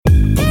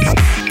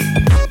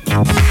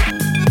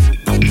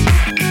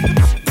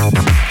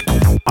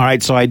All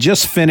right, so I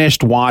just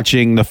finished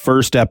watching the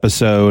first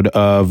episode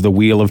of The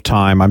Wheel of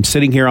Time. I'm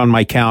sitting here on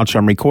my couch.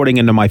 I'm recording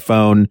into my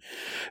phone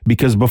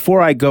because before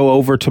I go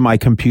over to my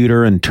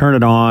computer and turn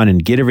it on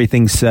and get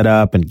everything set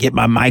up and get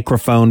my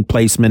microphone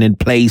placement in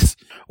place,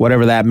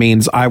 whatever that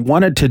means, I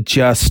wanted to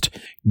just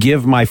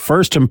give my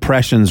first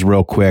impressions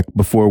real quick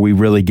before we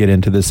really get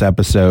into this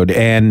episode.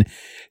 And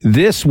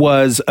this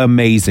was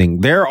amazing.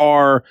 There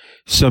are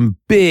some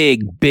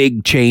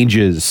big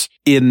changes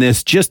in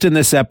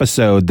this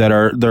episode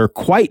they're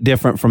quite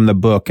different from the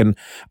book. And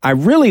I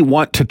really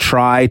want to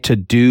try to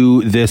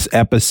do this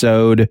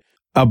episode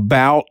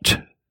about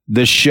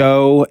the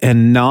show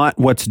and not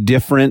what's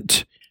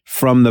different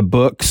from the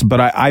books.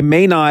 But I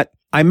may not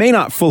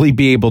fully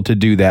be able to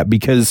do that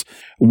because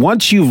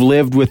once you've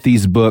lived with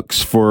these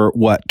books for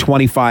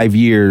 25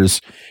 years,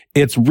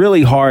 it's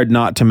really hard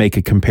not to make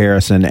a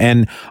comparison.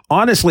 And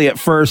honestly, at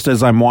first,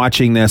 as I'm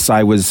watching this,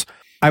 I was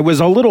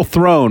a little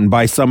thrown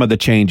by some of the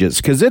changes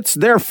because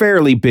they're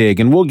fairly big,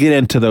 and we'll get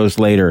into those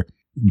later.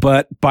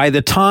 But by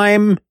the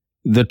time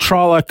the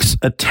Trollocs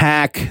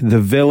attack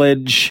the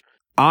village,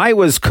 I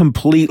was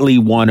completely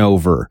won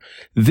over.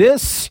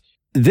 This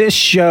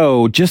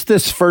show, just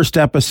this first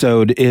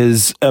episode,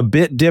 is a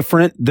bit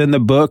different than the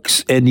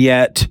books, and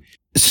yet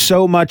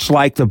so much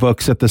like the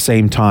books at the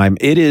same time.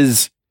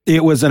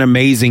 It was an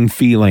amazing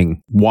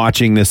feeling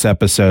watching this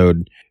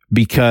episode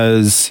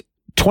because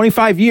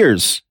 25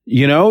 years,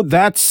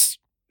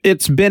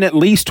 it's been at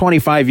least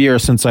 25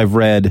 years since I've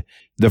read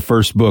the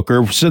first book,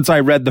 or since I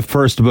read the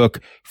first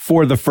book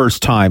for the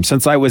first time,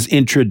 since I was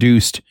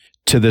introduced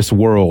to this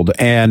world.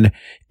 And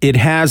it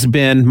has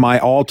been my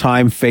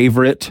all-time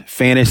favorite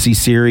fantasy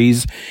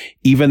series,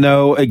 even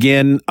though,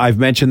 again, I've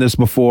mentioned this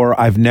before,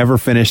 I've never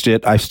finished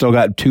it. I've still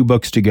got 2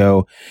 books to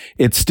go.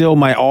 It's still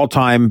my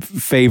all-time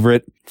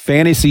favorite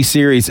fantasy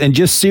series and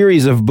just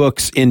series of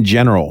books in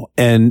general.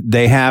 And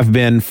they have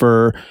been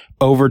for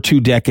over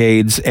 2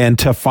 decades. And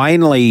to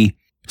finally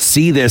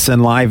see this in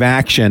live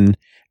action,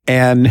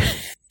 and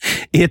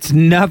it's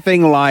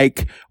nothing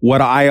like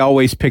what I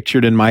always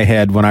pictured in my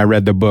head when I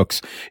read the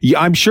books.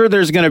 I'm sure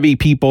there's going to be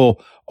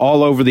people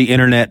all over the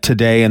internet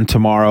today and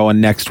tomorrow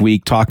and next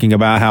week talking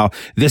about how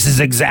this is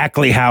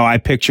exactly how I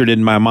pictured it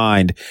in my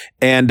mind.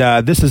 And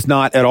this is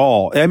not at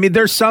all. I mean,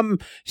 there's some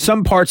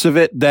parts of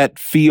it that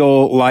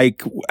feel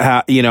like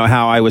how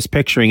I was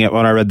picturing it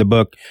when I read the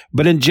book.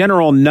 But in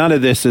general, none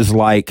of this is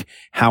like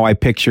how I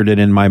pictured it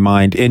in my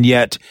mind. And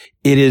yet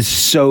it is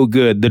so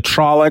good. The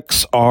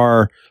Trollocs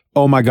are,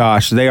 oh my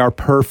gosh, they are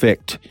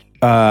perfect.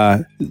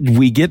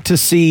 We get to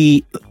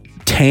see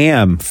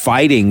Tam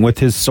fighting with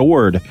his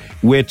sword,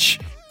 which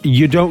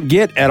you don't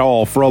get at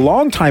all for a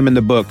long time in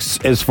the books,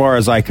 as far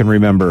as I can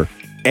remember.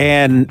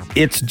 And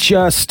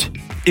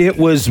it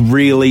was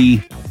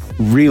really,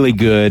 really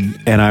good.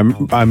 And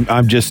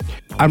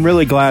I'm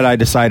really glad I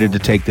decided to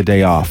take the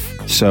day off.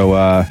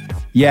 So,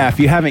 yeah,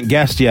 if you haven't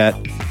guessed yet,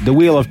 The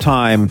Wheel of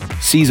Time,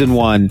 Season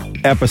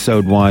 1,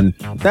 Episode 1,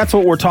 that's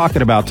what we're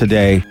talking about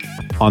today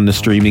on The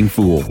Streaming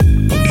Fool.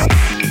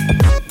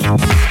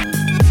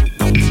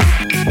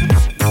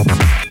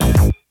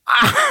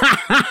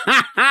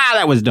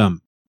 That was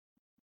dumb.